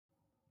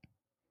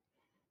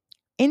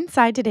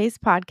Inside today's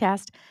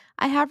podcast,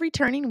 I have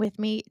returning with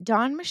me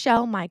Dawn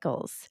Michelle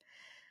Michaels.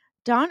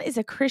 Dawn is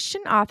a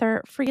Christian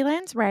author,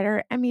 freelance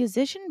writer, and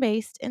musician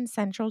based in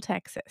Central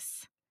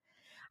Texas.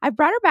 I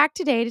brought her back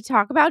today to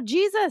talk about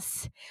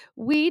Jesus.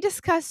 We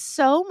discussed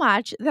so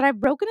much that I've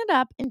broken it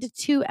up into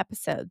 2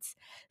 episodes.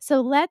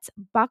 So let's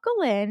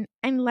buckle in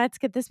and let's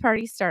get this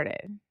party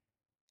started.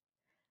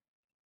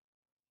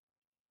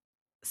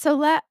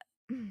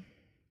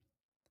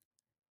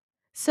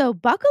 So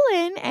buckle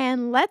in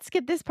and let's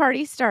get this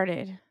party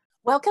started.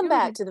 Welcome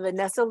back to the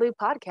Vanessa Lou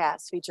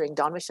podcast featuring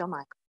Dawn Michelle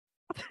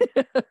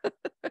Michaels.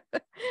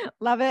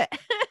 Love it.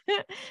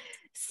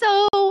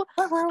 So,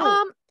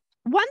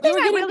 one thing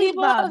I really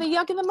love the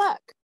yuck and the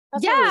muck.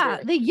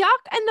 That's the yuck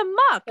and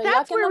the muck.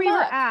 That's where we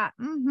were at.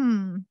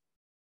 Mm-hmm.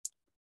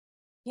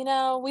 You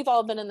know, we've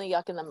all been in the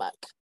yuck and the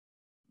muck.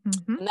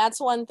 Mm-hmm. And that's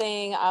one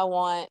thing I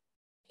want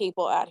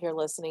people out here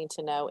listening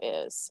to know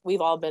is we've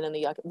all been in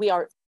the yuck. We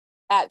are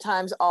at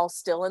times all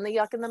still in the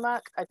yuck and the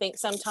muck. I think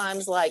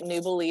sometimes like new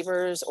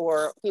believers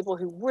or people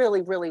who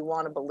really, really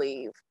want to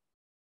believe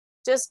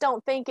just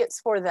don't think it's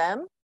for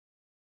them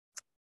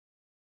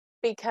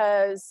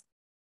because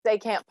they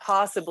can't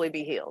possibly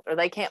be healed or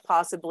they can't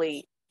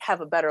possibly have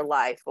a better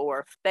life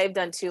or they've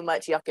done too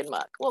much yuck and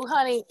muck. Well,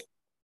 honey,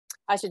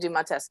 I should do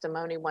my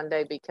testimony one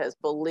day because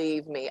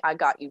believe me, I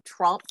got you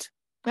trumped.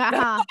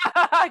 Uh-huh.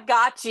 I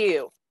got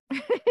you.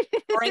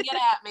 Bring it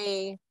at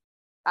me.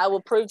 I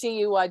will prove to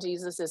you why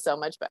Jesus is so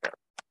much better.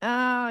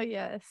 Oh,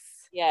 yes.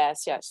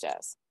 Yes.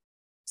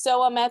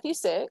 So Matthew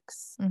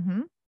 6,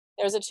 Mm-hmm.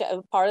 there's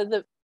a part of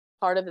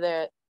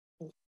the,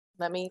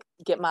 let me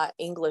get my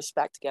English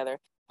back together.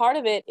 Part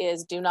of it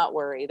is do not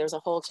worry. There's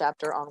a whole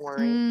chapter on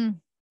worry.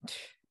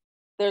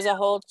 There's a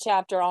whole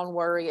chapter on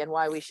worry and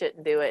why we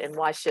shouldn't do it and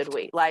why should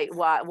we? Like,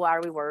 why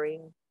are we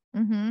worrying?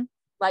 Mm-hmm.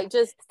 Like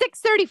just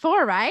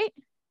 634, right?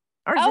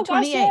 Or is it 28?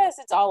 Gosh, yes,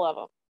 it's all of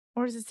them.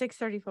 Or is it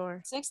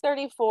 634?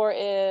 634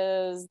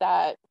 is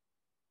that,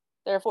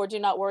 therefore, do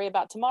not worry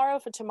about tomorrow,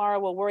 for tomorrow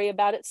will worry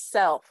about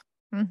itself.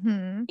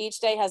 Mm-hmm. Each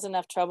day has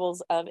enough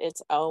troubles of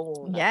its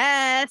own.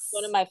 Yes.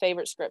 One of my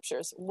favorite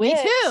scriptures. Me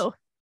too. One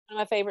of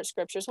my favorite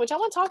scriptures, which I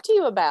want to talk to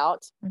you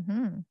about.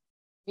 Mm-hmm.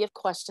 If you have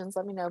questions,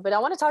 let me know. But I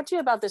want to talk to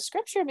you about this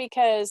scripture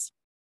because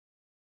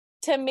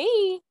to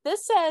me,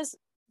 this says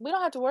we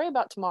don't have to worry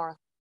about tomorrow.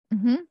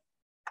 Mm-hmm.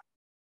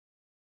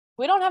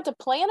 We don't have to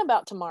plan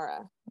about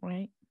tomorrow.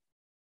 Right.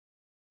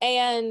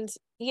 And,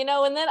 you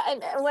know, and then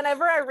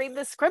whenever I read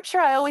this scripture,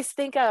 I always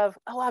think of,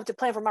 I have to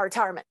plan for my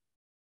retirement.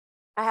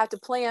 I have to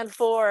plan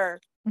for,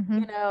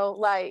 Mm-hmm. you know,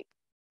 like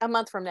a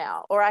month from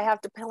now, or I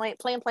have to plan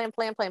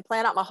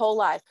out my whole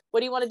life. What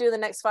do you want to do the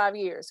next 5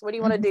 years? What do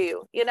you want to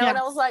do? You know, and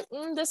I was like,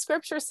 this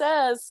scripture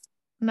says,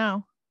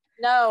 No.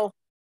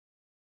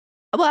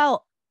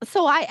 Well,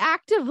 so I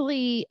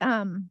actively,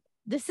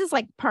 this is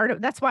like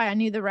that's why I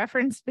knew the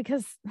reference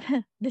because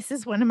this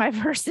is one of my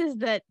verses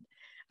that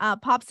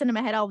pops into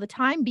my head all the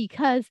time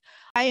because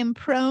I am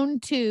prone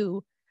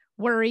to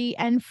worry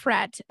and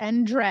fret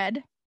and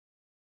dread.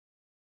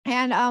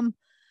 And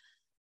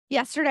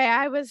yesterday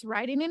I was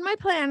writing in my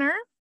planner,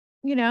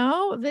 you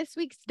know, this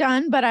week's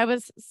done, but I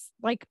was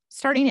like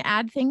starting to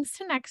add things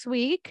to next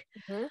week,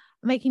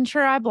 making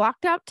sure I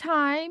blocked out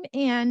time.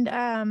 And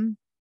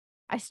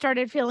I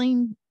started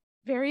feeling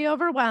very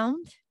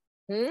overwhelmed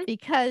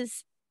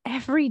because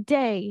every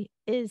day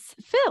is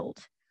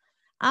filled.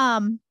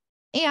 And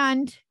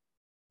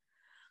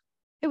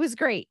it was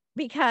great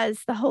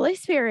because the Holy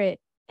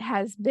Spirit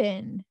has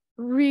been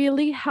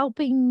really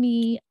helping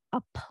me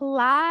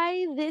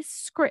apply this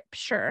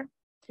scripture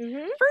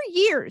for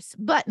years,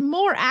 but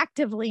more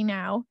actively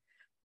now,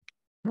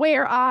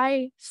 where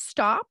I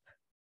stop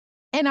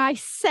and I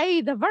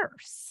say the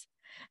verse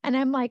and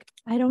I'm like,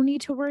 I don't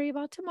need to worry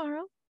about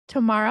tomorrow.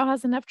 Tomorrow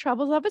has enough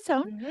troubles of its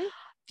own.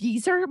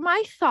 These are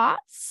my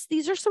thoughts.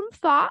 These are some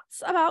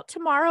thoughts about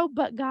tomorrow,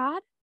 but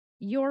God,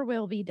 your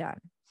will be done.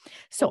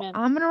 So Amen.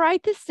 I'm going to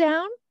write this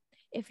down.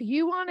 If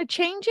you want to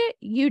change it,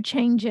 you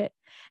change it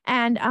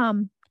and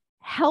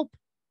help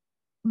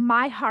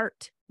my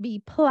heart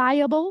be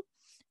pliable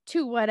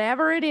to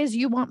whatever it is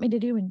you want me to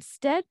do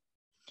instead.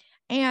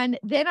 And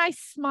then I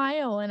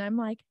smile and I'm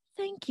like,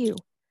 thank you.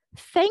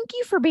 Thank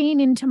you for being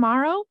in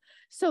tomorrow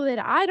so that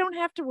I don't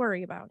have to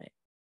worry about it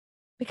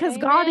because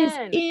Amen. God is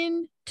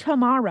in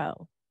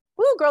tomorrow.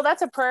 Woo, girl,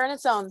 that's a prayer in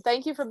its own.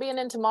 Thank you for being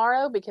in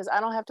tomorrow because I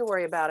don't have to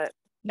worry about it.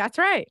 That's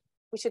right.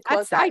 We should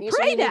quote that. I You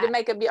pray need that. to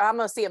make I'm going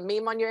to see a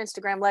meme on your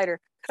Instagram later.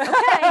 Okay.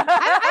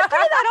 I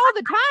pray that all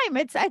the time.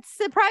 It's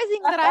surprising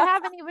that I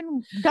haven't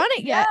even done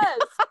it yet.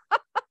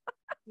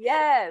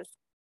 Yes.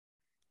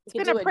 It's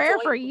been a prayer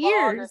for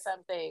years. Or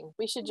something.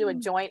 We should do a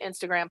joint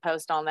Instagram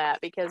post on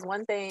that because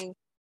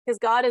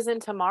God is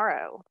in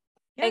tomorrow.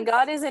 Yes. And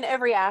God is in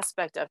every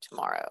aspect of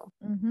tomorrow.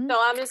 So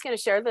I'm just going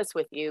to share this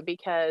with you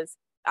because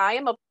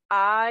I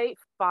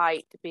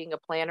fight being a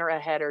planner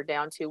aheader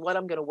down to what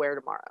I'm going to wear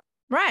tomorrow.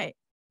 Right.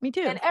 Me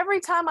too. And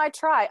every time I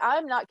try,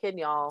 I'm not kidding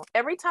y'all.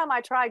 Every time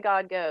I try,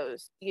 God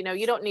goes, you know,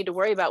 you don't need to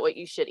worry about what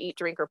you should eat,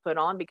 drink, or put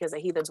on because the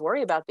heathens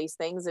worry about these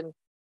things. And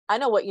I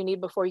know what you need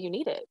before you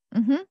need it.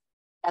 Mm-hmm.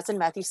 That's in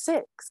Matthew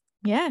 6.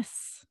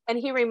 Yes. And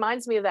he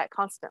reminds me of that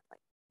constantly.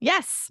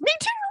 Yes, me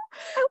too.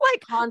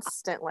 Like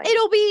constantly.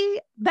 It'll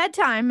be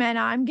bedtime and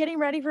I'm getting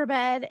ready for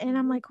bed and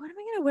I'm like, what am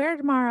I going to wear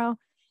tomorrow?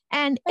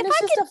 And if it's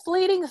just a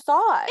fleeting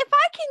thought. If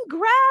I can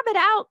grab it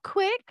out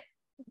quick,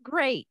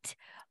 great.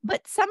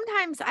 But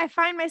sometimes I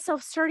find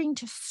myself starting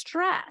to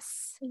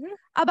stress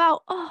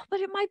about,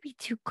 but it might be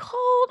too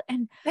cold.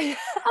 And, and then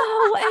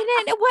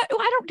do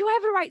I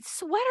have the right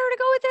sweater to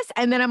go with this?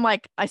 And then I'm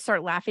like, I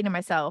start laughing to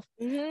myself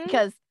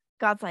because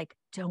God's like,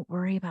 don't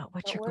worry about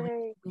what you're going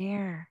to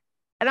wear.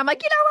 And I'm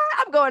like, you know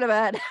what? I'm going to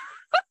bed.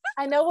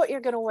 I know what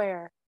you're going to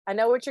wear. I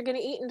know what you're going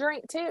to eat and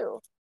drink too.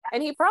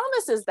 And he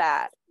promises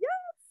that. Yes.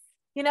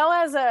 You know,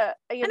 I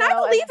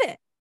believe it.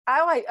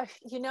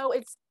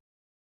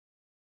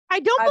 I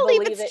don't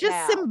believe it's just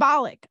now.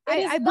 Symbolic.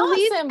 I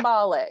believe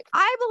symbolic.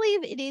 I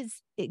believe it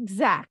is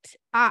exact.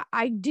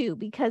 I do,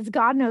 because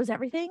God knows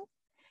everything.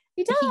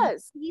 He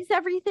does. He's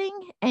everything,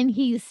 and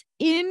he's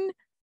in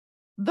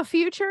the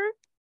future.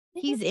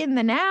 He's in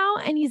the now,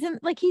 and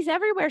he's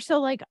everywhere.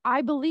 So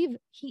I believe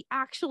he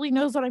actually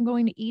knows what I'm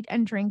going to eat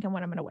and drink and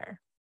what I'm going to wear.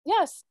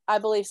 Yes, I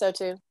believe so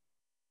too.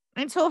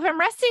 And so if I'm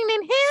resting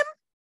in him,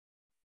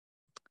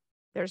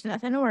 there's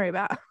nothing to worry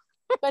about.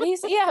 But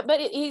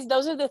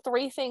those are the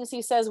three things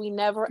he says we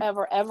never,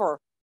 ever, ever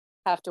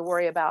have to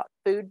worry about: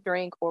 food,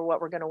 drink, or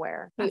what we're going to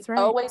wear. That's he right.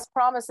 always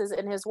promises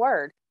in his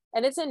word.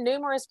 And it's in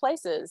numerous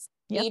places,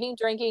 eating,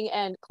 drinking,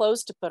 and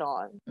clothes to put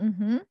on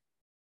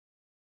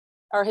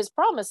are his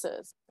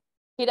promises.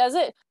 He does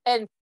it.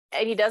 And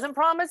he doesn't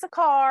promise a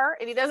car,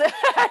 and he doesn't,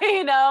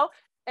 he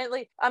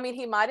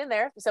might in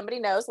there. If somebody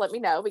knows, let me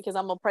know, because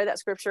I'm going to pray that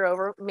scripture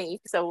over me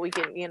so we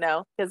can,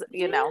 because,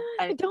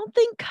 I don't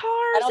think cars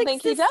I don't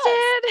think he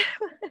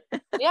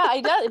does. Yeah,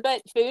 he does.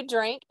 But food,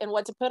 drink, and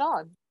what to put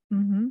on.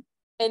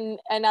 And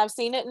I've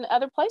seen it in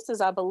other places,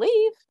 I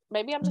believe.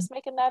 Maybe I'm just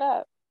making that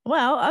up.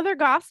 Well, other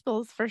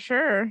gospels for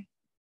sure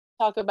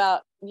talk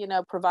about,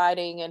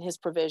 providing and his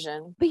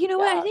provision. But you know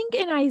what? I think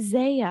in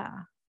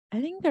Isaiah,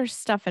 there's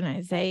stuff in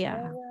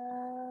Isaiah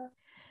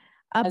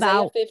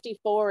about Isaiah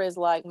 54 is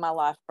like my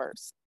life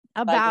verse.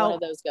 About one of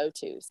those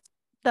go-tos.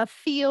 The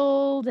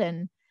field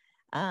and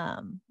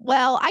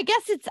I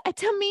guess it's,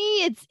 to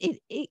me,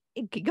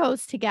 it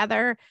goes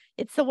together.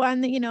 It's the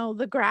one that,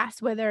 the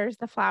grass withers,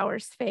 the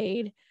flowers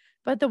fade,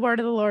 but the word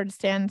of the Lord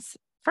stands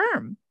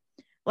firm,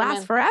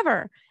 lasts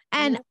forever.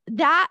 And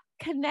that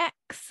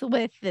connects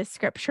with this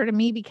scripture to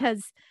me,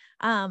 because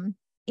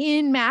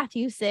in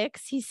Matthew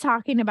 6, he's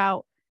talking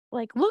about,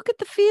 look at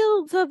the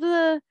fields of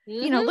the,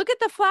 look at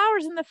the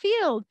flowers in the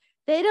field.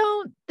 They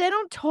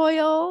don't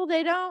toil.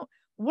 They don't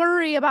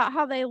worry about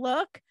how they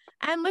look.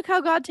 And look how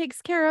God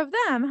takes care of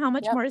them. How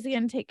much more is he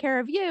going to take care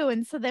of you?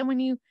 And so then when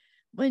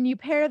you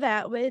pair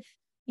that with,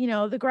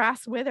 the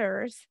grass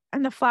withers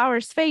and the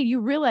flowers fade,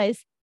 you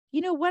realize,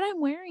 what I'm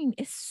wearing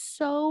is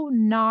so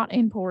not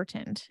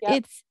important.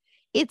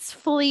 It's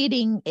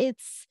fleeting. It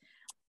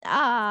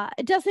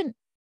doesn't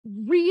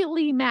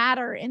really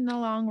matter in the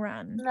long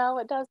run. No,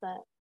 it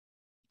doesn't.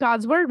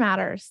 God's word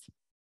matters.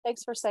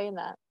 Thanks for saying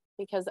that,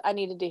 because I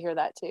needed to hear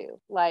that too.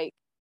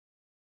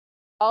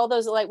 All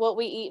those, what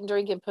we eat and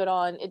drink and put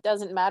on, it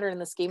doesn't matter in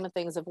the scheme of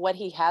things of what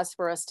he has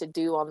for us to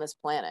do on this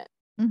planet.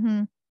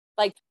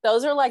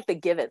 Those are the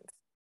givens.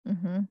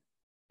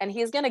 And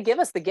he's going to give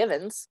us the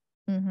givens.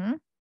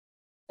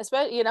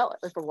 Especially,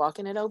 if we're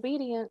walking in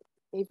obedience,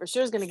 he for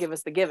sure is going to give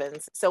us the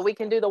givens, so we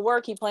can do the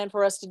work he planned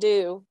for us to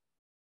do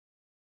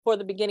for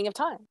the beginning of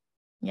time.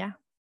 Yeah,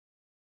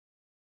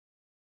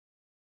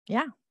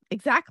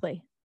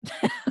 exactly.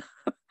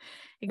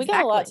 We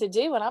got a lot to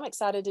do, and I'm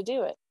excited to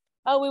do it.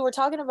 Oh, we were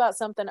talking about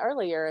something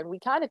earlier, and we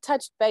kind of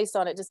touched base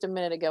on it just a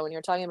minute ago when you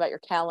were talking about your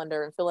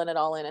calendar and filling it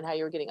all in and how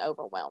you were getting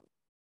overwhelmed.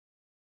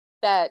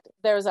 That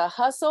there's a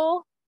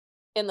hustle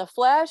in the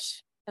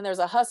flesh and there's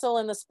a hustle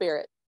in the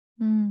spirit.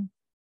 And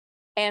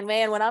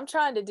man, when I'm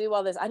trying to do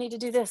all this, I need to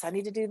do this, I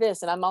need to do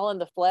this, and I'm all in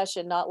the flesh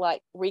and not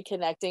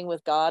reconnecting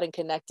with God and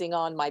connecting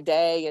on my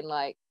day and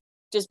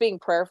just being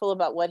prayerful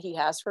about what he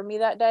has for me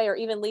that day, or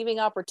even leaving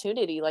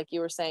opportunity, like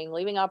you were saying,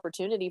 leaving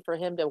opportunity for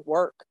him to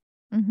work.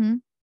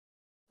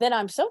 Then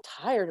I'm so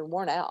tired and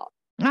worn out.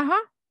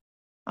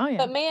 Oh yeah.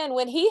 But man,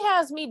 when he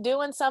has me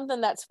doing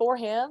something that's for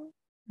him,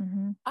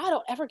 I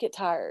don't ever get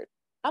tired.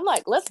 I'm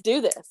like, let's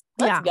do this.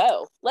 Let's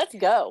go. Let's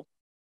go.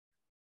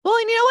 Well,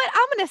 and you know what?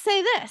 I'm going to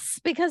say this,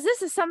 because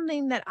this is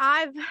something that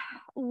I've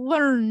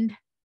learned,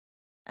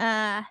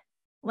 I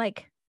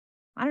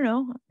don't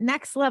know,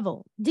 next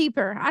level,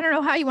 deeper. I don't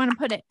know how you want to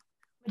put it.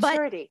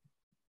 Maturity.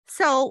 But,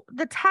 so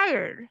the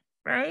tired,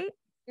 right?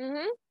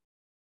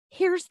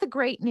 Here's the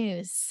great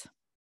news.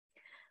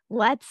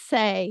 Let's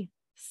say,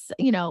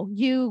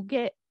 you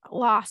get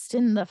lost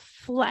in the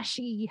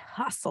fleshy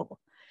hustle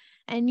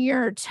and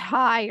you're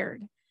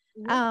tired.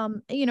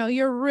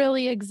 You're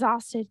really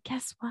exhausted.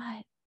 Guess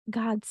what?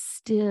 God's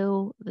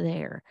still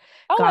there.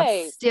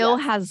 Always. God still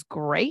has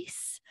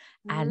grace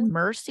and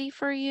mercy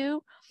for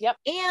you. Yep.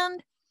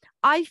 And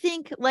I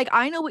think, like,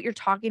 I know what you're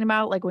talking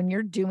about. Like, when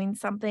you're doing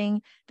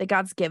something that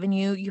God's given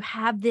you, you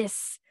have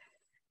this,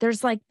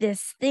 there's like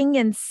this thing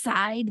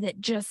inside that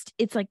just,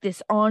 it's like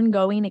this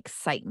ongoing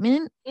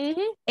excitement,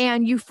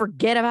 and you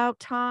forget about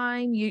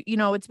time. You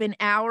know, it's been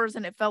hours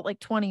and it felt like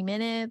 20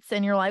 minutes,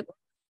 and you're like,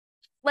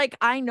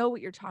 I know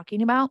what you're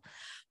talking about.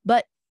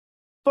 But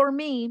for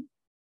me,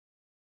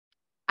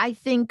 I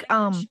think,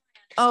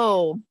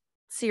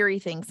 Siri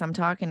thinks I'm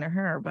talking to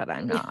her, but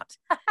I'm not.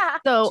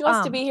 So she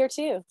wants to be here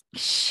too.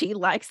 She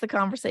likes the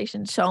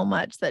conversation so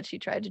much that she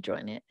tried to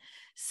join it.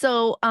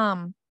 So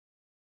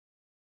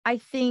I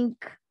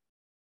think,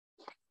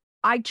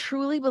 I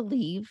truly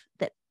believe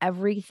that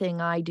everything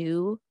I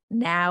do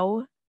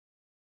now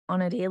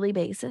on a daily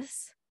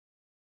basis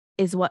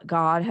is what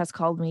God has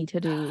called me to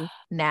do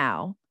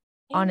now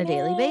on a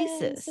daily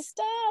basis.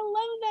 Sister, I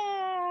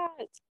love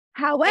that.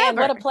 However, and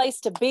what a place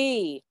to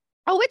be.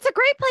 Oh, it's a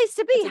great place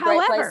to be. It's a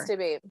great place to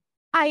be.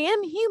 I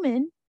am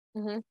human,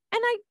 and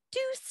I do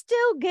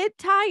still get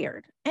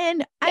tired.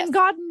 And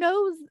God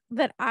knows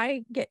that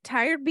I get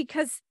tired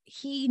because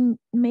he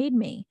made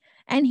me,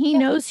 and he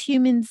knows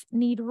humans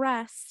need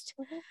rest.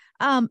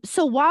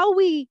 So while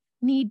we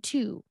need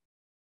to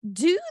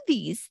do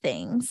these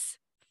things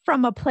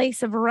from a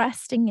place of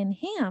resting in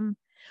him,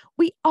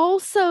 we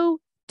also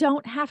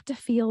don't have to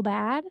feel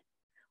bad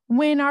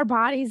when our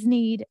bodies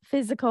need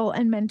physical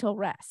and mental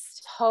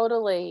rest.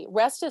 Totally.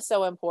 Rest is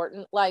so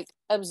important. Like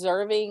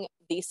observing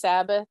the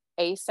Sabbath,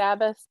 a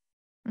Sabbath,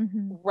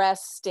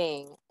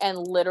 resting, and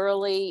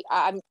literally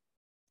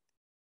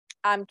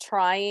I'm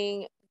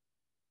trying.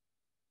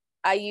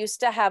 I used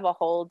to have a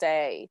whole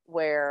day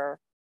where,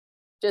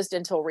 just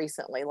until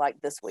recently, like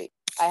this week,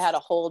 I had a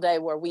whole day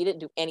where we didn't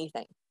do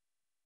anything.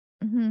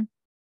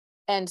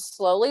 And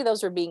slowly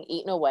those are being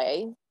eaten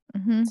away.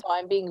 So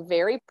I'm being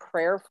very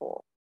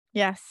prayerful.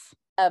 Yes.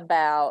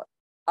 About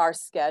our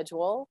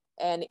schedule,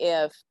 and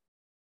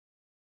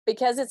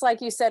because it's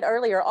like you said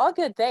earlier, all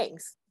good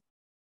things.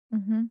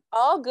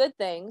 All good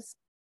things.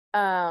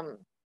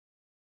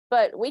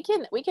 But we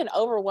can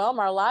overwhelm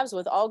our lives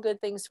with all good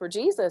things for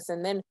Jesus,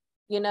 and then,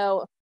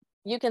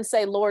 you can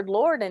say, Lord,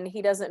 Lord, and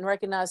he doesn't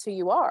recognize who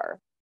you are.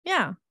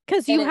 Yeah,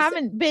 because you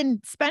haven't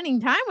been spending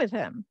time with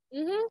him.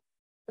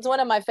 It's one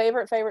of my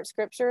favorite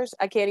scriptures.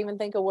 I can't even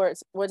think of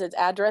what its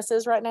address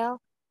is right now.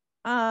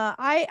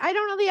 I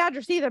don't know the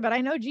address either, but I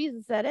know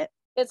Jesus said it.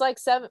 It's like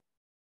 7.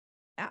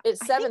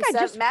 It's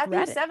 7:7.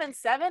 Matthew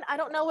 7:7. I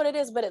don't know what it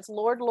is, but it's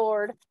Lord,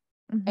 Lord.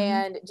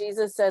 And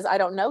Jesus says, I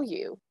don't know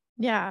you.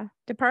 Yeah.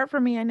 Depart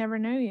from me. I never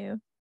knew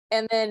you.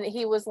 And then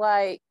he was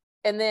like,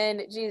 and then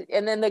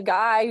the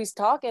guy who's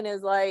talking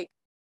is like,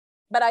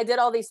 but I did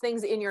all these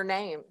things in your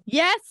name.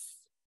 Yes.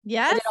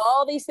 I did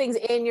all these things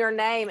in your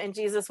name. And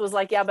Jesus was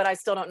like, yeah, but I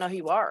still don't know who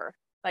you are.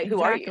 Like,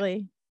 who are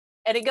you?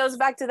 And it goes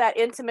back to that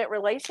intimate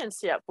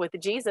relationship with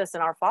Jesus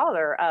and our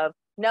Father of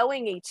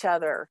knowing each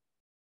other,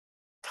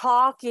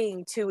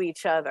 talking to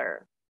each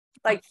other.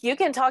 Like, you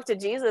can talk to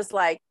Jesus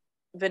like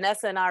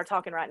Vanessa and I are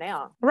talking right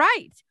now.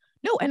 Right.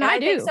 No, and I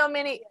do. Think so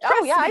many.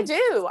 Trust me. I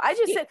do. I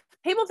just said,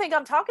 people think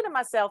I'm talking to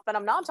myself, but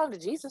I'm not. I'm talking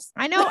to Jesus.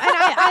 I know. And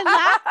I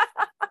laughed.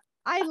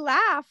 I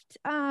laughed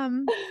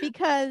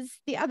because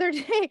the other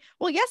day,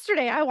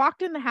 yesterday I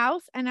walked in the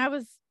house and I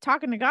was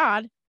talking to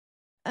God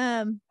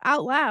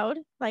out loud,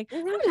 like, I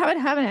don't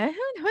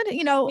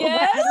know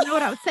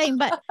what I was saying,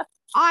 but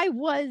I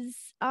was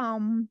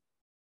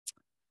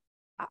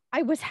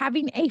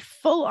having a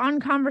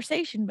full-on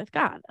conversation with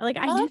God. Like,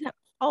 I do that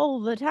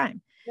all the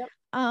time.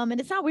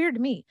 And it's not weird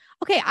to me.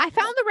 Okay, I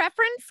found the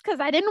reference because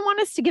I didn't want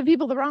us to give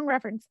people the wrong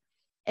reference.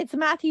 It's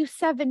Matthew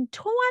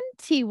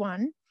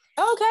 7:21.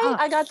 Okay,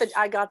 I got the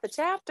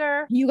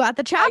chapter. You got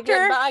the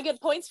chapter. I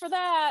get points for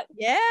that.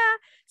 Yeah.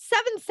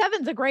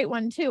 7:7's a great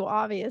one too,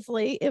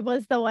 obviously. It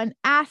was the one,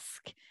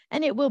 ask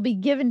and it will be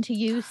given to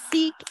you,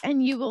 seek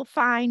and you will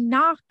find,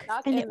 knock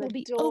and it will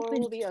be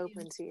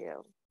open to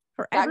you.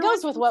 That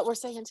goes with what we're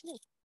saying too.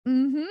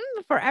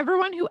 For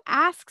everyone who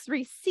asks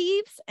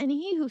receives, and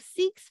he who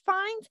seeks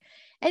finds,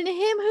 and to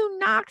him who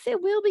knocks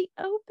it will be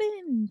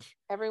opened.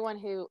 Everyone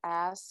who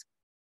asks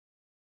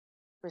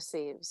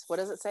receives. What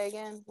does it say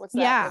again? What's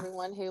that? Yeah.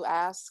 Everyone who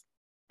asks.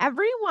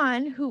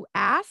 Everyone who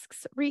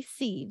asks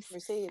receives.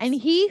 And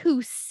he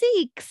who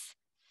seeks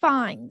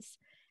finds.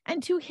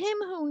 And to him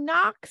who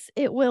knocks,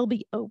 it will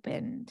be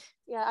opened.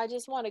 Yeah, I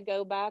just want to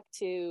go back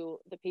to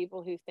the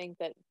people who think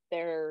that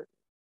they're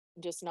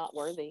just not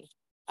worthy.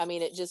 I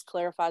mean, it just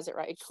clarifies it,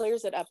 right? It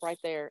clears it up right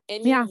there.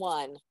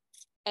 Anyone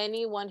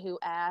who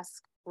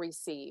asks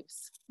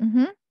receives.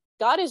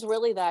 God is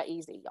really that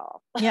easy,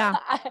 y'all. Yeah.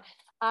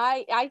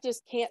 I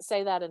just can't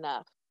say that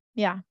enough.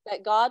 Yeah.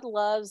 That God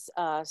loves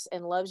us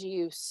and loves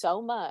you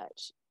so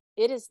much.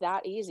 It is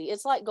that easy.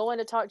 It's like going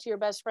to talk to your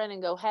best friend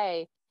and go,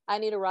 hey, I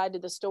need a ride to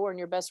the store. And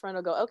your best friend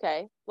will go,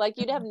 okay. Like,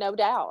 you'd have no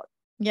doubt.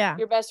 Yeah.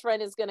 Your best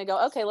friend is going to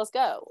go, okay, let's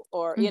go.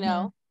 Or,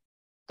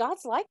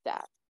 God's like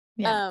that.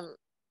 Yeah.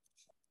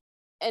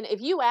 And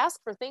if you ask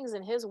for things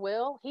in his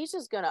will, he's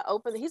just going to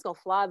he's going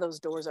to fly those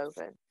doors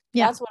open.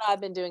 Yeah. That's what I've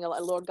been doing a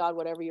lot. Lord God,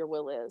 whatever your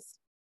will is.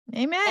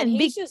 Amen. And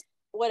he's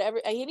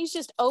whatever. And he's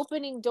just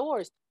opening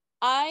doors.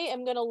 I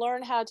am going to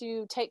learn how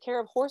to take care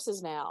of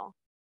horses now,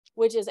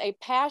 which is a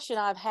passion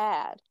I've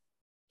had.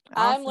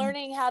 Awesome. I'm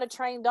learning how to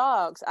train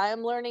dogs. I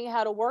am learning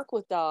how to work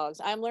with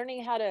dogs. I'm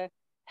learning how to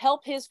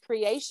help his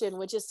creation,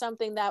 which is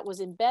something that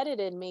was embedded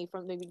in me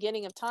from the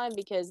beginning of time,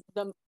 because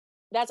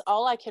that's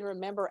all I can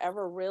remember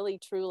ever really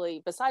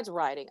truly, besides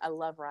writing. I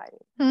love writing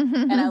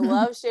and I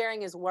love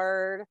sharing his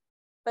word,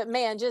 but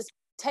man, just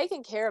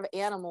taking care of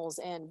animals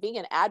and being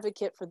an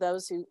advocate for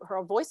those who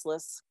are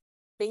voiceless,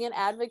 being an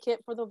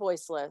advocate for the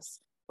voiceless,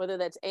 whether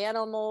that's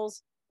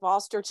animals,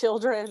 foster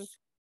children,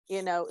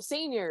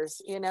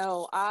 seniors,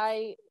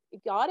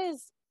 God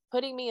is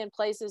putting me in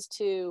places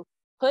to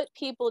put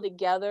people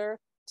together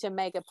to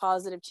make a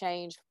positive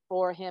change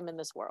for him in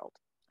this world.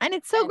 And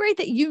it's so great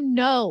that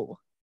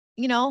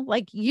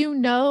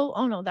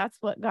oh no, that's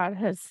what God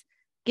has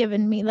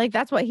given me. Like,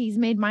 that's what he's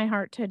made my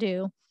heart to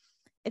do.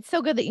 It's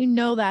so good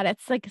that that.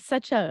 It's like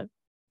such a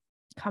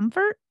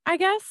comfort, I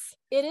guess.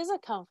 It is a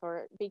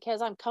comfort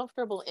because I'm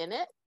comfortable in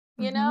it,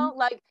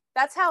 like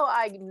that's how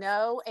I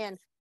know. And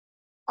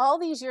all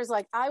these years,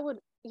 like I've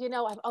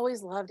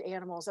always loved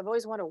animals. I've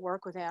always wanted to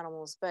work with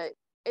animals, but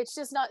it's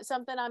just not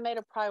something I made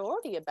a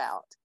priority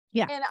about.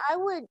 Yeah. And I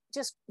would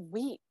just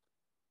weep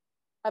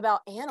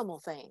about animal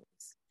things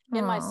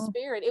in my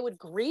spirit. It would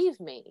grieve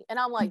me. And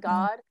I'm like,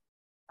 God,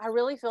 I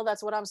really feel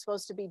that's what I'm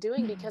supposed to be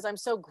doing because I'm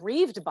so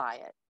grieved by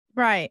it.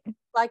 Right.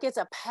 Like it's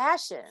a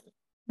passion,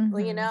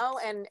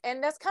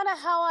 and that's kind of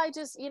how I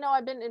just,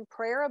 I've been in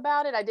prayer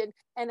about it. I did.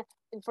 And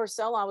for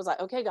so long I was like,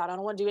 okay, God, I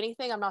don't want to do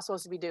anything I'm not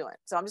supposed to be doing.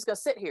 So I'm just going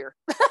to sit here,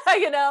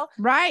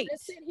 right.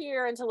 Just sit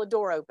here until the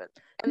door opens.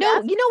 And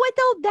no, you know what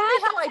though?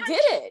 That's how I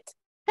did it.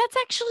 That's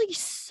actually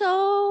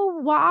so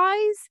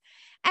wise.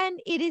 And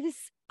it is,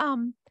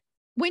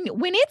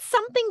 when it's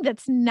something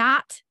that's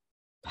not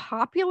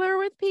popular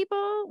with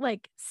people,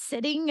 like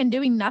sitting and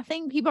doing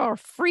nothing, people are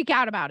freak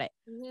out about it.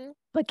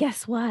 But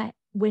guess what?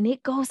 When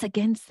it goes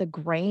against the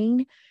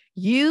grain,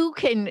 you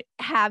can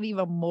have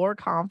even more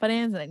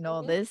confidence and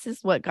know this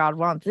is what God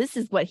wants. This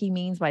is what he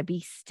means by be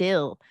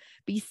still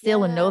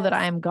and know that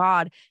I am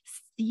God.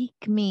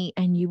 Seek me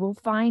and you will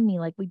find me,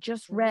 like we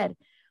just read.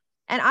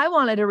 And I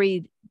wanted to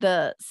read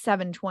the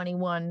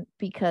 7:21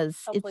 because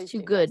it's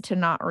too good to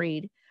not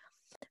read.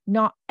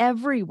 Not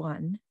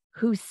everyone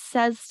who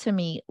says to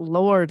me,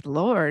 Lord,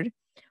 Lord,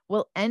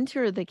 will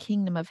enter the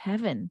kingdom of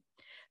heaven,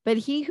 but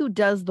he who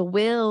does the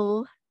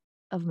will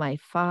of my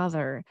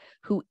Father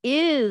who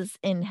is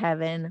in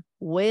heaven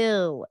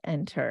will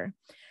enter.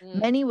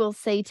 Many will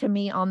say to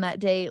me on that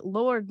day,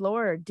 Lord,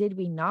 Lord, did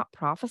we not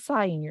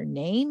prophesy in your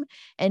name,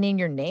 and in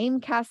your name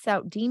cast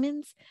out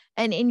demons,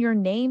 and in your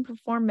name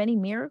perform many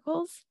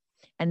miracles?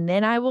 And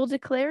then I will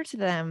declare to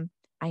them,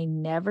 I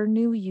never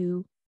knew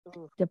you.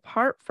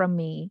 Depart from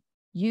me,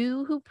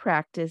 you who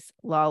practice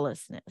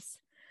lawlessness.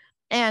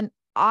 And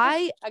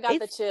I got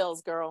the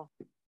chills, girl.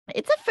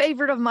 It's a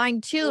favorite of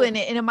mine too. And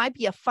it might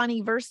be a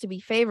funny verse to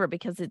be favorite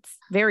because it's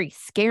very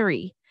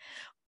scary.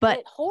 But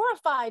it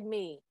horrified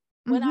me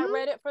when I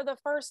read it for the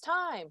first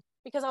time,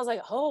 because I was like,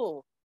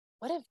 oh,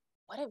 what if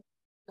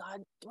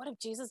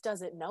Jesus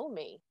doesn't know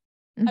me?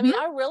 I mean,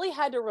 I really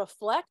had to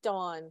reflect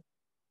on,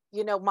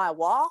 my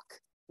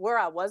walk, where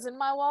I was in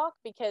my walk,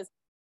 because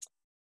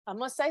I'm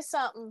going to say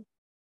something.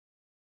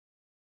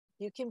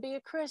 You can be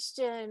a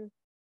Christian and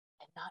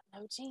not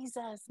know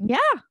Jesus. Yeah.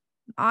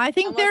 I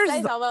think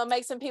I'm gonna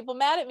make some people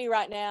mad at me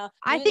right now.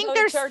 I think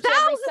there's church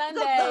every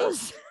Sunday.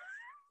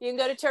 You can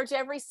go to church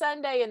every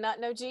Sunday and not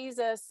know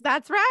Jesus.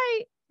 That's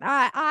right.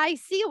 I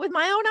see it with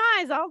my own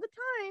eyes all the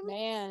time,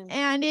 man,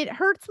 and it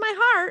hurts my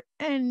heart.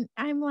 And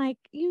I'm like,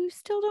 you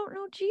still don't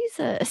know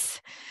Jesus,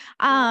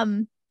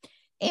 and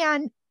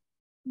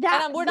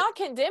we're not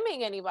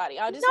condemning anybody.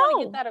 I just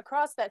want to get that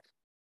across. That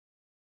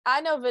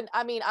I know.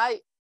 I mean, I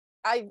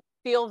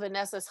feel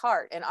Vanessa's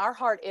heart, and our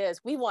heart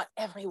is we want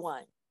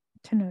everyone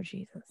to know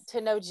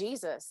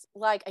Jesus,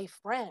 like a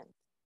friend,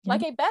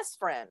 like a best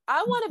friend.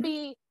 I want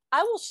to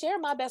I will share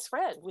my best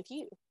friend with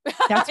you.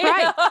 That's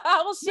right.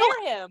 I will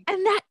share him.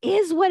 And that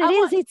is what it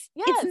is.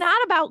 It's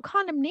not about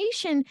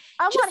condemnation.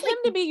 I want him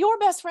to be your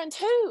best friend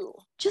too.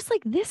 Just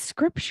like this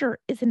scripture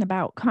isn't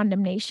about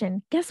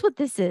condemnation. Guess what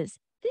this is?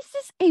 This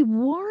is a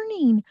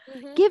warning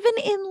given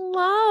in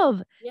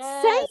love,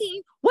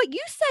 saying what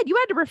you said. You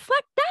had to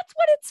reflect. That's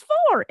what it's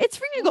for. It's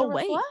for you to go,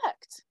 wait,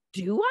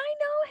 do I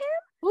know him?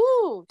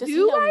 Ooh,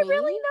 do I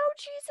really know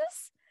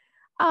Jesus?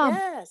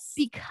 Yes.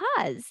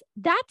 Because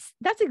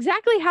that's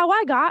exactly how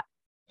I got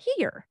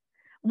here.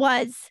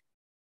 I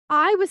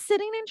was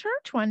sitting in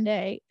church one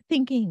day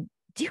thinking,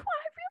 do I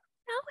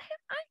really know him?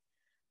 I'm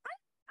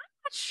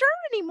not sure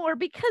anymore,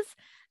 because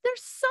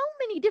there's so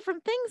many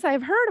different things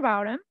I've heard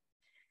about him.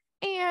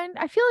 And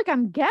I feel like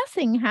I'm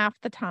guessing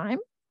half the time.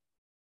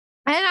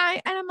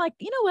 And I'm like,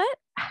 you know what?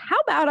 How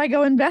about I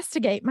go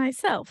investigate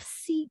myself?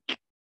 Seek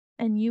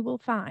and you will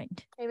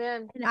find.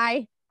 Amen. And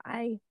I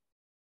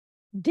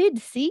did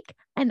seek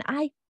and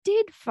I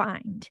did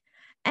find.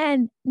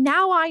 And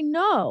now I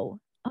know,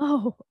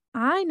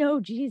 I know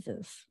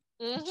Jesus.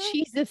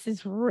 Jesus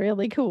is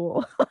really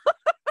cool.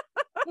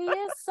 He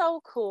is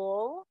so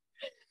cool.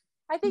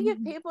 I think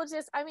if people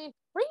just, read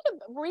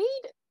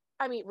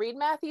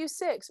Matthew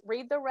 6,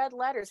 read the red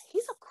letters.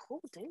 He's a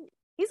cool dude.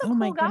 He's a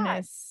cool guy.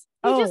 Goodness.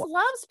 He just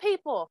loves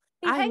people.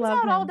 He hangs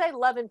out all day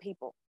loving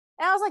people.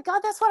 And I was like,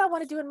 God, that's what I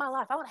want to do in my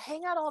life. I want to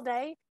hang out all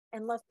day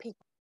and love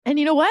people. And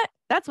you know what?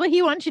 That's what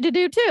he wants you to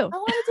do too. I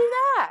want to do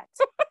that.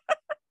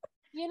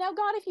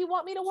 God, if you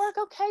want me to work,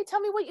 okay, tell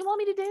me what you want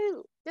me to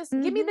do. Just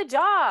give me the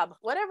job,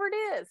 whatever it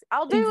is.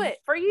 I'll do it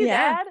for you,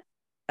 Dad.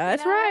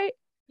 That's right.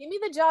 Give me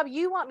the job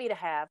you want me to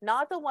have,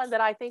 not the one that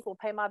I think will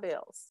pay my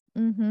bills.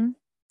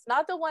 It's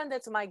not the one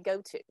that's my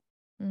go-to.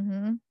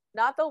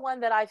 Not the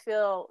one that I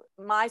feel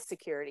my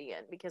security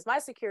in, because my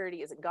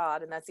security is in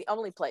God, and that's the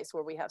only place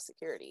where we have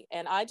security.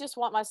 And I just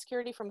want my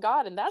security from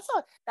God, and that's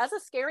a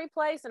scary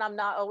place, and I'm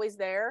not always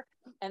there.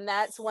 And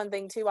that's one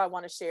thing too I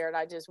want to share. And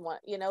I just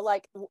want,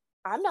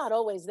 I'm not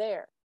always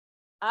there.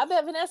 I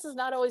bet Vanessa's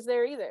not always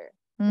there either.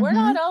 We're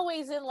not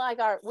always in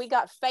we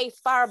got faith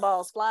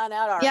fireballs flying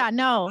out our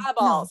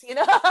eyeballs,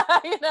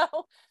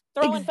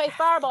 throwing faith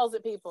fireballs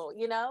at people,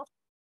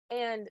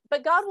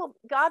 but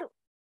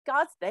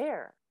God's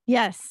there.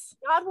 Yes.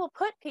 God will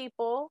put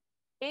people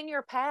in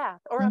your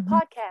path, or a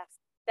podcast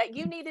that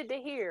you needed to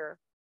hear,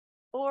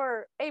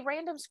 or a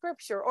random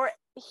scripture, or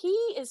he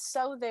is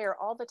so there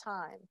all the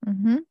time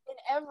in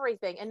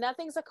everything, and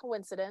nothing's a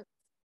coincidence.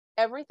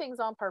 Everything's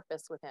on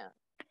purpose with him.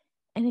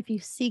 And if you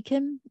seek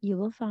him, you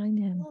will find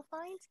him. You will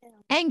find him.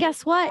 And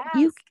guess what?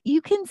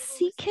 You can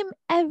seek him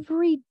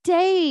every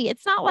day.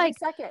 It's not like,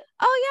 oh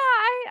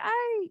yeah,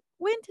 I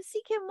went to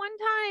seek him one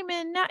time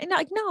and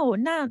no,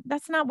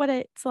 that's not what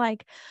it's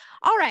like.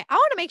 All right, I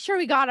want to make sure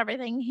we got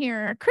everything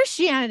here.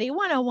 Christianity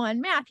 101,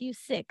 Matthew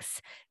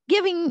 6,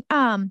 giving,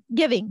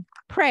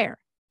 prayer,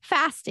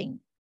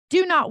 fasting,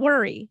 do not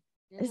worry.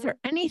 Is there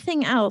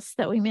anything else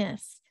that we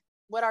missed?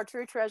 What our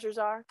true treasures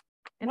are?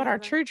 What our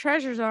true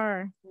treasures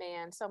are.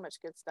 Man, so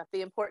much good stuff.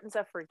 The importance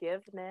of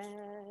forgiveness.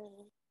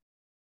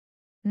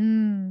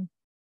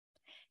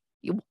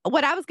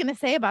 What I was going to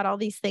say about all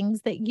these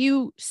things that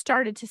you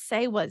started to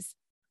say was,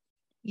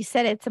 you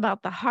said it's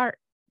about the heart,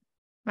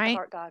 right? The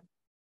heart, God.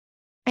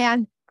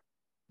 And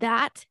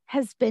that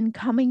has been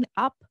coming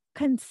up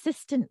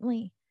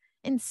consistently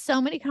in so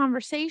many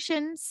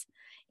conversations,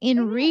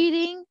 in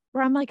reading,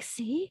 where I'm like,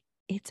 see,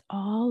 it's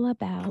all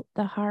about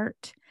the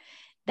heart.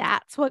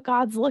 That's what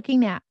God's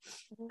looking at.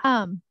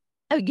 I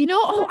was going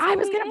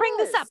to bring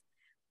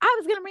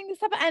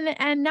this up.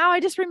 And now I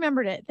just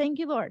remembered it. Thank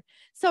you, Lord.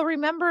 So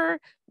remember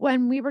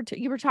when you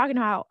were talking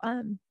about,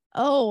 I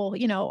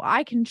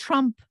can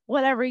trump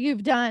whatever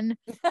you've done,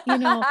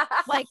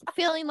 like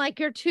feeling like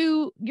you're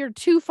too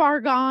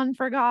far gone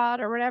for God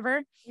or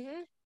whatever.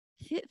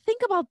 Think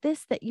about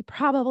this that you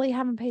probably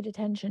haven't paid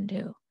attention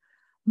to.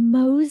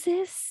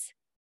 Moses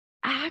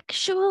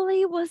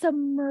actually was a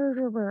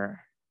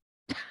murderer.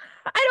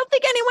 I don't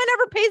think anyone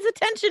ever pays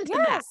attention to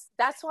that.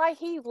 That's why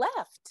he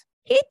left.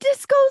 He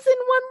just goes in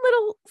one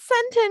little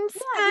sentence,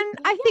 and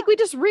I think we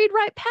just read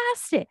right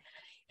past it.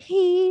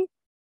 He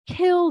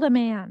killed a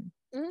man.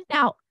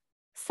 Now,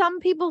 some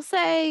people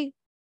say,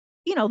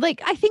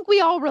 I think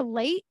we all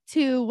relate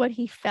to what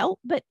he felt,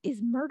 but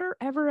is murder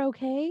ever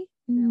okay?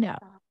 No.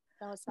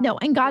 No,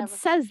 and God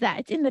says that.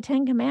 It's in the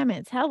 10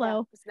 Commandments. Hello.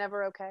 Yeah, it's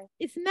never okay.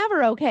 It's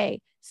never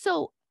okay.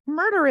 So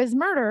murder is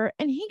murder,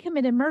 and he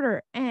committed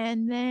murder,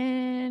 and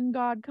then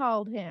God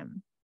called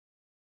him.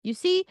 You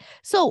see?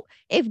 So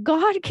if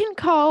God can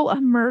call a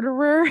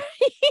murderer,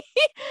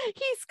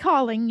 he's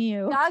calling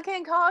you. God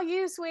can call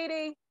you,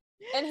 sweetie,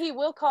 and he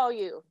will call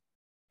you.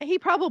 He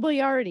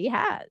probably already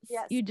has.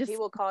 Yes, he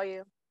will call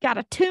you. Got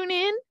to tune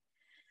in,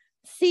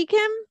 seek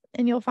him,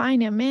 and you'll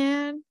find him,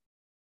 man.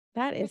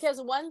 That is because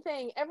one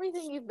thing,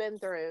 everything you've been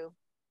through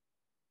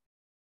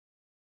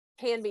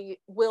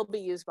will be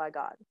used by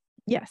God.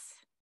 Yes.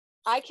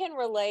 I can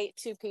relate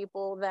to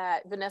people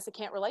that Vanessa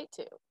can't relate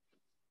to.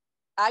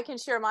 I can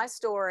share my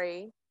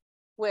story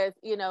with,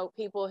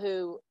 people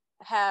who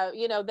have,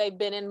 they've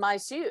been in my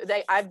shoes.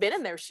 I've been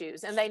in their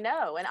shoes, and they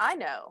know, and I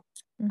know.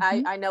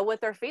 I know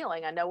what they're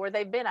feeling. I know where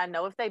they've been. I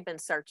know if they've been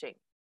searching.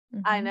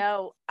 I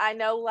know,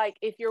 like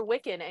if you're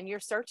Wiccan and you're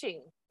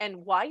searching,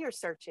 and why you're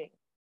searching,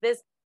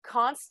 this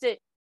constant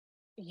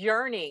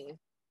yearning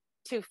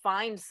to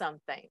find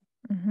something.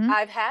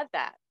 I've had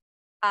that.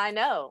 I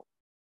know.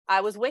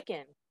 I was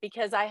Wiccan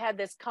because I had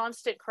this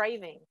constant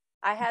craving.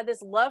 I had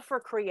this love for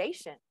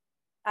creation.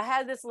 I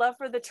had this love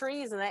for the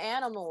trees and the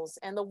animals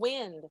and the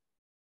wind.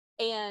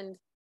 And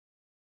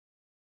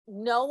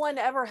no one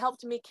ever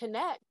helped me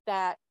connect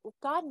that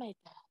God made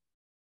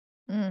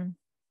that.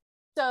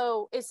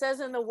 So it says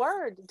in the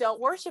word,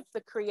 don't worship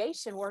the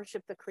creation,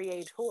 worship the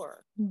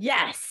creator.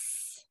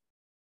 Yes.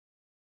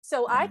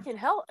 So I can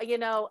help,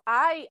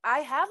 I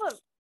have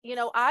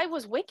I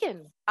was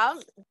Wiccan.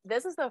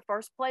 This is the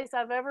first place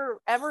I've ever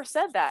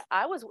said that.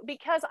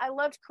 Because I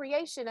loved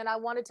creation and I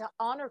wanted to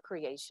honor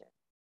creation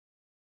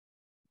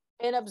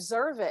and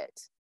observe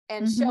it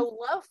and show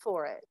love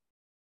for it.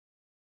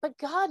 But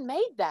God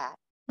made that.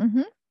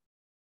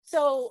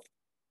 So,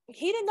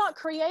 he did not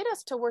create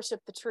us to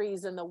worship the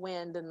trees and the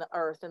wind and the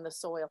earth and the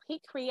soil. He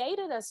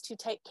created us to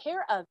take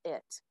care of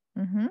it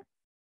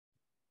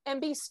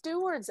and be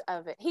stewards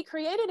of it. He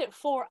created it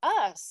for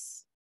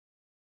us.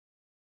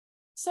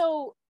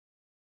 So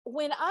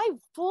when I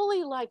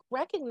fully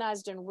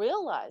recognized and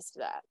realized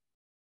that,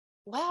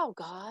 wow,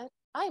 God,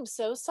 I am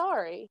so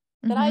sorry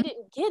that I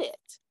didn't get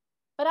it,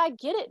 but I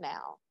get it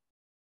now.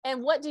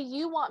 And what do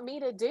you want me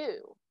to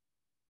do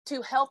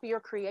to help your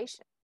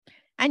creation?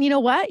 And you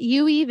know what?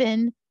 You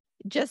even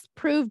just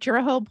proved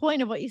your whole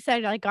point of what you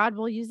said, like God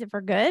will use it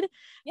for good.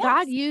 Yes.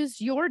 God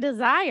used your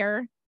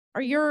desire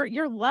or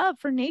your love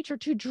for nature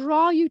to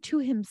draw you to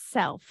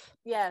himself.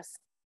 Yes.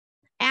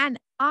 And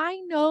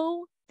I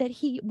know that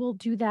he will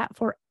do that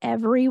for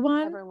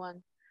everyone.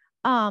 Everyone.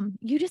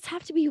 You just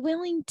have to be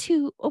willing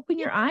to open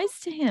your eyes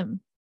to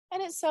him.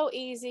 And it's so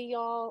easy,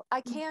 y'all.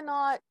 I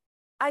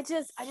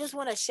just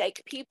want to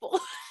shake people.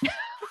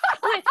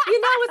 It's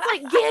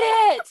like, get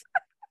it.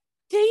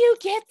 Do you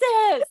get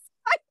this?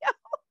 I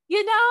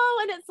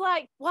know. And it's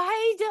like, why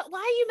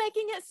are you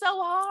making it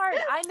so hard?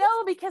 I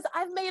know, because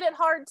I've made it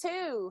hard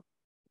too.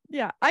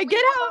 Yeah, I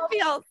get how it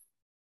feels.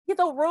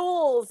 The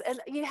rules,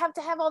 and you have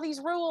to have all these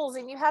rules,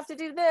 and you have to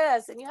do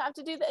this, and you have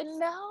to do that. And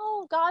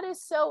no, God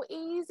is so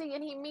easy,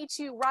 and he meets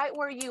you right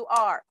where you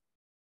are.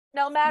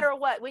 No matter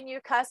what, when you're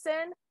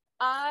cussing,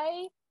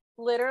 I'm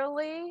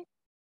going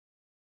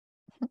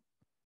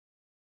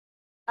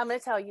to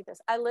tell you this.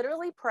 I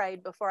literally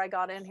prayed before I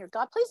got in here,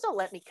 God, please don't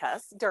let me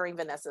cuss during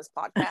Vanessa's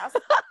podcast.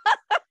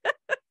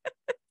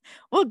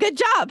 Well, good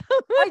job.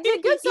 I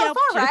did good so far,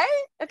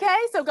 right? Okay,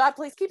 so God,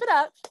 please keep it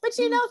up. But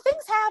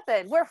things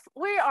happen.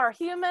 We are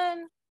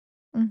human.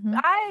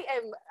 I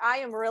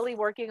am really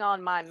working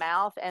on my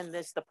mouth and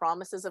the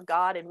promises of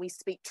God, and we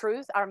speak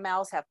truth. Our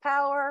mouths have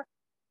power.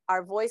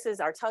 Our voices,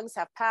 our tongues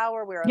have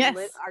power.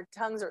 Our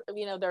tongues are,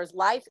 there's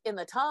life in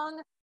the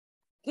tongue.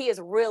 He is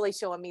really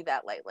showing me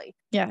that lately.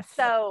 Yes.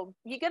 So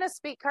you're going to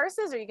speak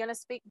curses, or you're going to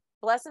speak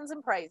blessings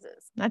and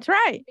praises. That's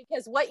right.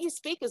 Because what you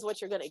speak is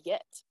what you're going to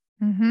get.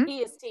 He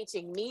is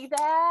teaching me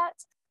that.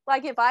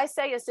 Like, if I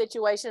say a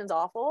situation's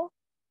awful,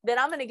 then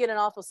I'm going to get an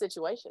awful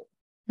situation.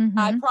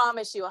 I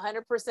promise you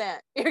 100%.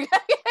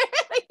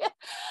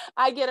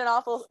 I get an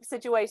awful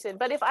situation.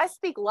 But if I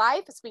speak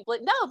life,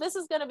 no, this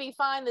is going to be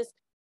fine.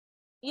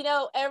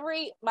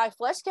 My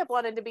flesh kept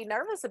wanting to be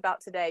nervous about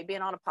today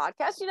being on a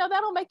podcast.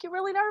 That'll make you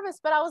really nervous.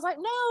 But I was like,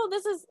 no,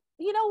 this is,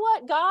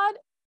 what, God,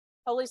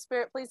 Holy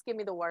Spirit, please give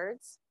me the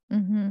words.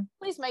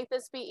 Please make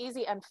this be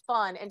easy and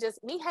fun, and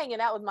just me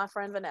hanging out with my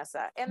friend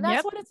Vanessa. And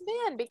that's what it's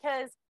been,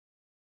 because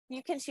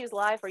you can choose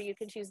life or you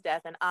can choose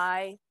death. And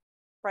I,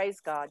 praise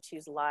God,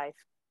 choose life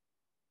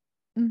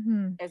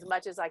as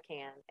much as I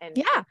can. And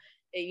and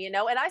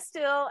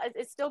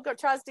it still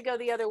tries to go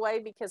the other way,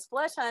 because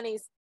flesh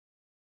honeys,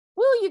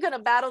 you're going to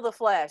battle the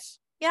flesh.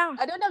 Yeah.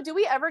 I don't know. Do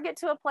we ever get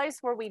to a place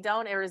where we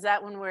don't, or is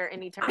that when we're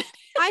in eternity?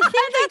 I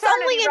think that's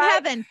only in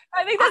heaven.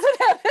 I think that's in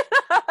heaven.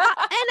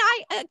 And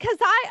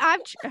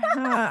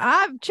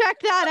I've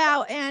checked that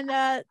out, and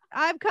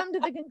I've come to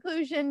the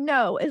conclusion,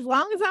 no, as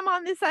long as I'm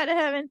on this side of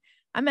heaven,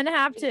 I'm going to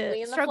have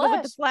to struggle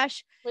with the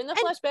flesh. Win the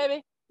flesh,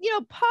 baby.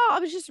 Paul, I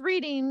was just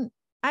reading,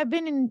 I've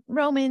been in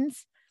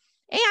Romans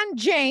and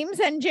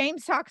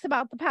James talks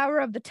about the power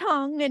of the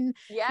tongue, and,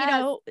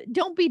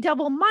 don't be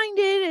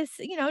double-minded,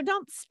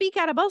 don't speak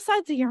out of both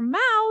sides of your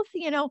mouth,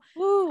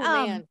 Ooh,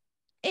 man.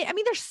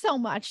 There's so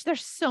much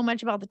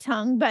about the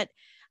tongue, but,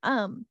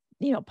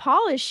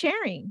 Paul is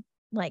sharing,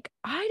 like,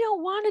 I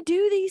don't want to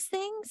do these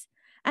things,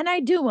 and I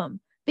do them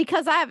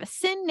because I have a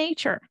sin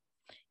nature,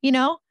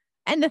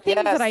 and the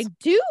things that I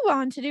do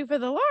want to do for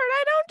the Lord,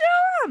 I don't do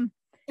them.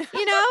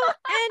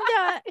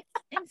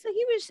 And so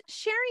he was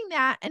sharing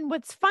that. And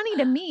what's funny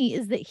to me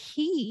is that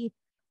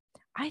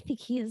I think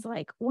he is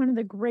like one of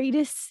the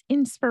greatest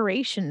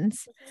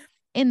inspirations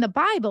in the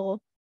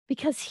Bible,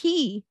 because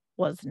he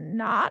was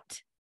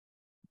not,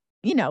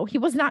 he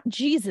was not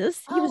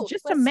Jesus. He was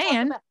just a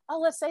man.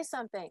 Let's say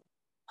something.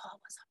 Paul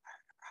was a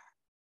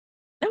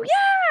murderer. Oh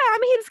yeah.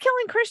 He was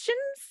killing Christians.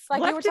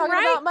 Like you were talking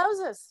about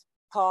Moses,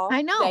 Paul,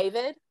 I know.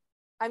 David.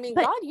 But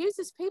God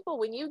uses people.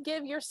 When you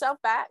give yourself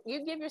back,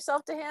 you give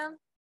yourself to him,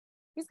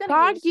 he's going to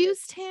God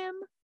used him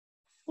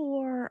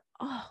for,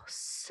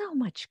 so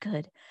much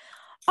good.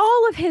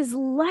 All of his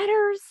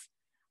letters,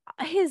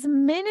 his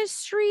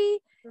ministry,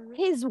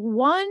 his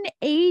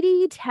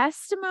 180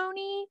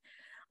 testimony,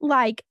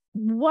 like,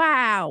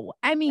 wow.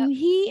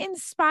 He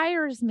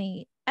inspires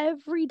me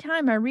every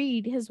time I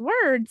read his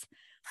words.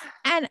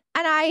 And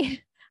I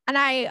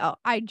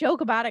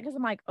joke about it, because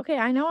I'm like, okay,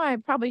 I know I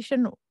probably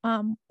shouldn't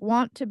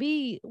want to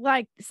be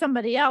like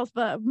somebody else,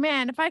 but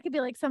man, if I could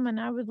be like someone,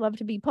 I would love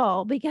to be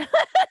Paul, because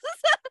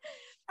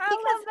I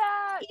love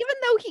that. Even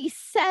though he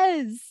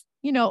says,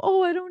 I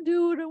don't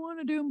do what I want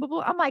to do, blah,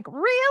 blah, I'm like,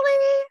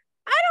 really?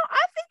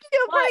 I think you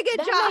do a pretty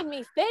good job. That made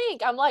me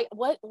think. I'm like,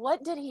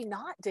 what did he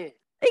not do?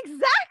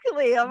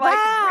 Exactly. I'm like,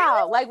 wow.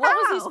 Really? Like, what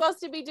was he supposed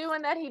to be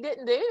doing that he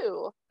didn't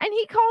do? And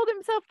he called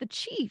himself the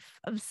chief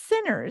of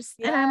sinners.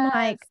 Yes. And I'm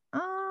like,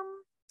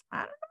 I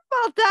don't know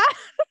about that.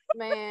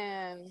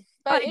 Man.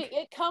 But like,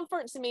 it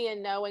comforts me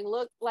in knowing,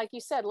 look, like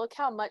you said, look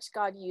how much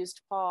God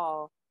used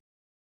Paul.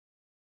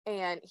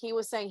 And he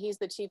was saying he's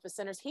the chief of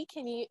sinners. He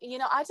can,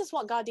 I just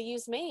want God to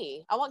use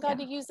me. I want God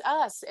to use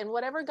us, and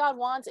whatever God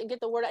wants, and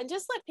get the word, and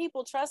just let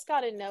people trust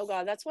God and know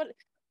God. That's what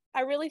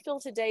I really feel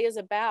today is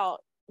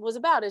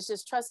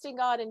just trusting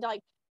God, and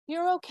like,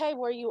 you're okay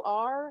where you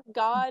are.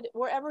 God,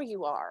 wherever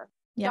you are,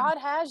 God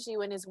has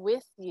you and is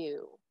with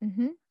you.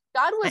 Mm-hmm.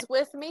 God was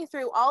with me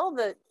through all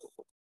the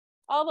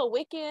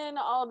Wiccan,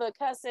 all the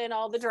cussing,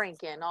 all the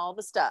drinking, all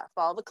the stuff,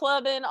 all the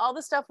clubbing, all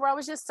the stuff where I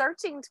was just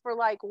searching for,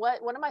 like,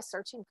 what am I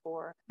searching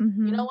for?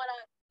 Mm-hmm. You know,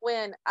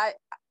 when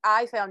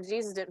I found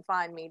Jesus didn't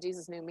find me.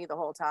 Jesus knew me the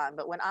whole time.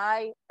 But when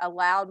I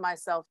allowed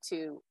myself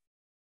to,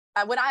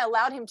 when I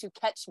allowed him to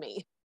catch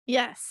me.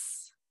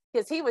 Yes.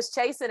 Because he was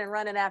chasing and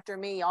running after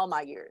me all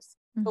my years.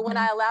 Mm-hmm. But when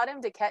I allowed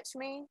him to catch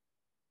me,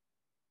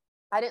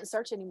 I didn't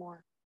search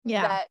anymore.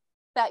 Yeah.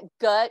 That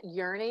gut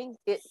yearning,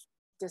 it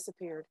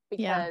disappeared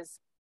because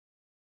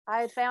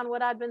I had found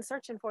what I'd been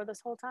searching for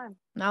this whole time.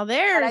 Now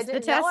there's the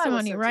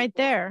testimony right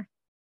there.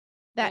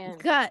 That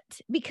gut,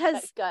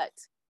 because that gut.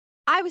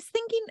 I was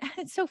thinking,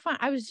 it's so fun.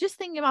 I was just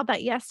thinking about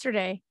that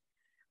yesterday,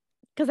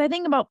 because I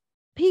think about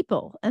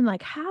people and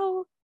like,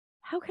 how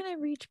can I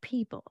reach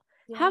people?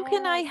 Yes. How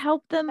can I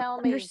help them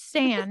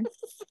understand?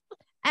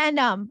 And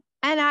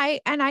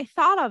I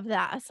thought of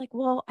that. It's like,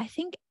 well, I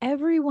think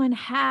everyone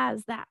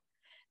has that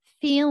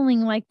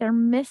feeling like they're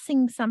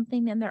missing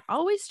something, and they're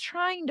always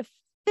trying to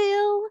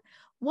fill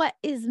what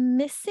is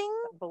missing.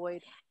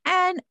 Void.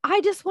 And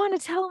I just want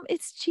to tell them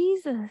it's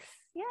Jesus.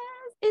 Yes.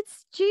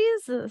 It's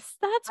Jesus.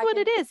 That's what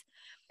it is.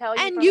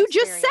 And you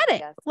just said it.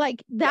 Yes.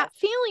 Like that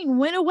feeling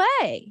went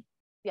away.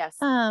 Yes.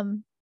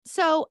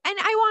 So, and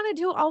I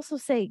wanted to also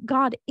say,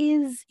 God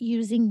is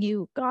using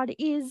you. God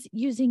is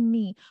using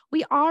me.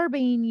 We are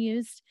being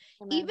used.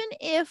 Amen. Even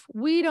if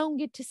we don't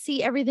get to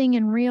see everything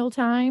in real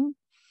time,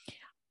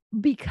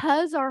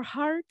 because our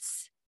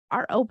hearts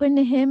are open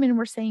to him and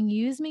we're saying,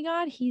 use me,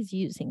 God, he's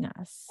using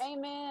us.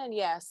 Amen.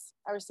 Yes.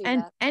 I receive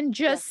that. And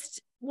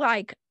just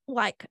like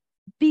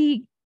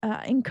be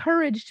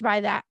encouraged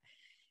by that.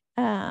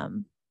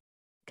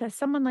 Because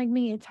someone like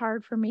me, it's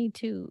hard for me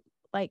to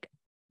like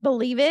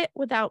believe it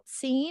without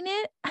seeing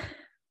it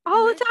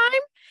all the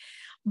time.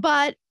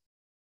 But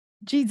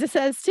Jesus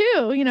says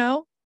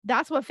too,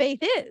 that's what faith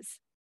is.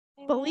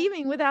 Amen.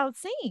 Believing without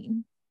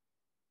seeing.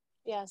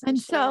 Yes. And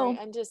so,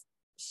 and just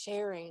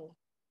sharing.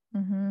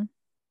 Mm-hmm.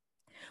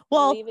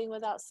 Well, believing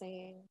without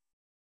seeing.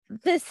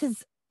 This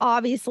has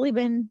obviously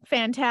been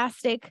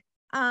fantastic.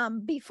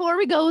 Before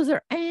we go, is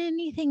there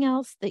anything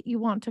else that you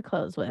want to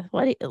close with?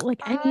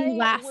 Any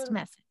last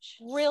message?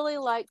 Really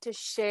like to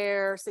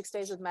share 6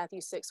 Days with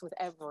Matthew 6 with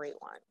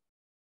everyone.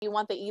 If you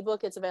want the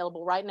ebook, it's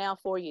available right now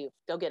for you.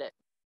 Go get it.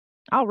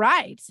 All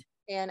right.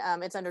 And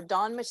it's under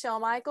Dawn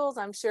Michelle Michaels.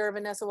 I'm sure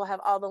Vanessa will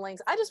have all the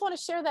links. I just want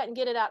to share that and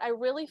get it out. I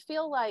really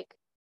feel like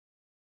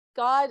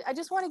God, I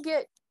just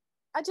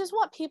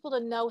want people to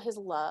know his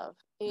love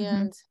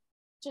and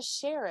just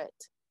share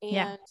it.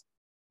 And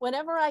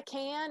whenever I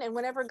can, and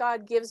whenever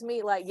God gives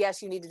me like,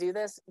 yes, you need to do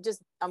this,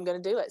 I'm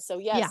going to do it. So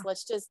yes,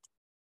 let's just,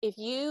 if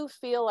you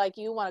feel like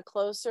you want a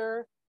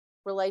closer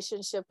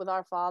relationship with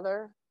our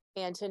Father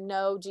and to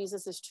know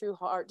Jesus's true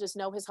heart, just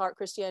know his heart,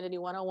 Christianity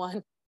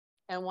 101,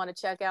 and want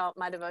to check out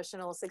my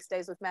devotional 6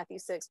 Days with Matthew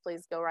 6,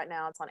 please go right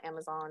now. It's on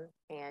Amazon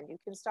and you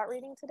can start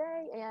reading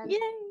today. And yay.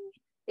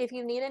 If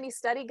you need any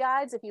study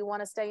guides, if you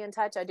want to stay in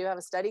touch, I do have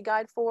a study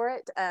guide for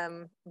it.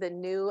 The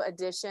new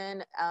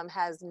edition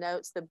has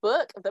notes. The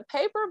book, the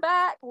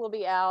paperback will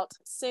be out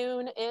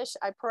soon-ish,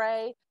 I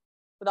pray,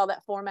 with all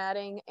that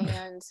formatting.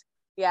 And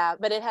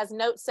but it has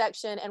notes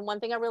section. And one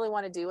thing I really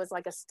want to do is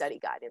like a study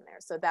guide in there.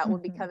 So that will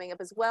be coming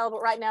up as well.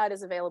 But right now it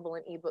is available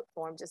in ebook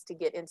form just to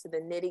get into the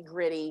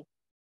nitty-gritty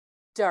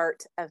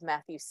dirt of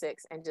Matthew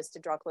 6 and just to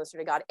draw closer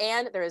to God.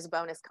 And there is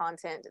bonus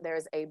content. There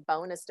is a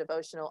bonus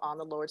devotional on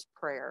the Lord's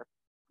Prayer.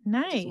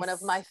 Nice. One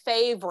of my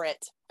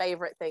favorite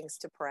things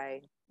to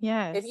pray.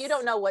 Yes. If you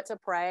don't know what to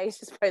pray,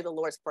 just pray the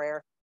Lord's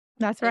Prayer.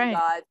 That's right.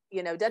 God,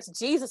 that's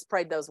Jesus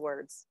prayed those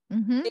words.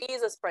 Mm-hmm.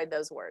 Jesus prayed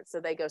those words. So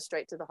they go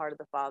straight to the heart of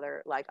the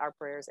Father, like our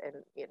prayers, and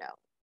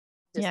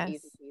just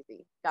easy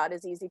peasy. God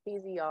is easy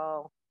peasy,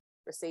 y'all.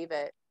 Receive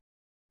it.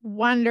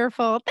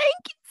 Wonderful. Thank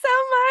you so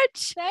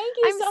much. Thank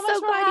you so much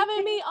for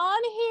having me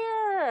on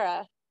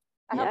here.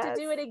 I hope to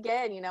do it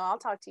again. I'll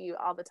talk to you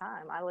all the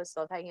time. I just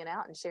love hanging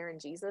out and sharing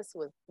Jesus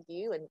with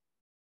you and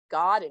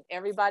God and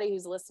everybody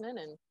who's listening,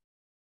 and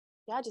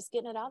just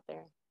getting it out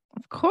there.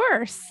 Of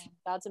course.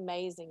 God's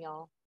amazing,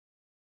 y'all.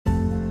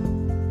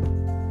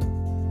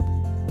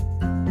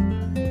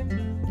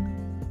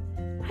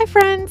 Hi,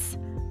 friends.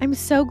 I'm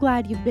so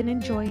glad you've been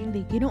enjoying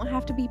the You Don't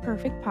Have to Be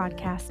Perfect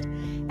podcast,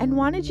 and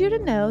wanted you to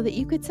know that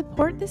you could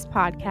support this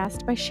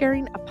podcast by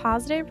sharing a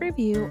positive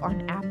review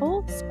on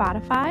Apple,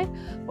 Spotify,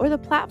 or the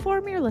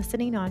platform you're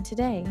listening on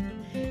today.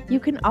 You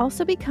can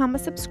also become a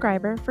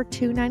subscriber for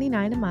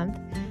 $2.99 a month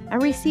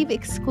and receive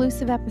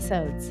exclusive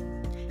episodes.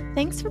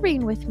 Thanks for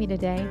being with me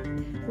today.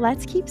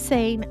 let's keep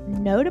saying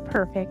no to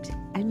perfect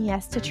and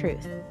yes to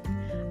truth.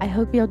 I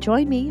hope you'll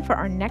join me for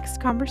our next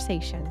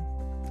conversation.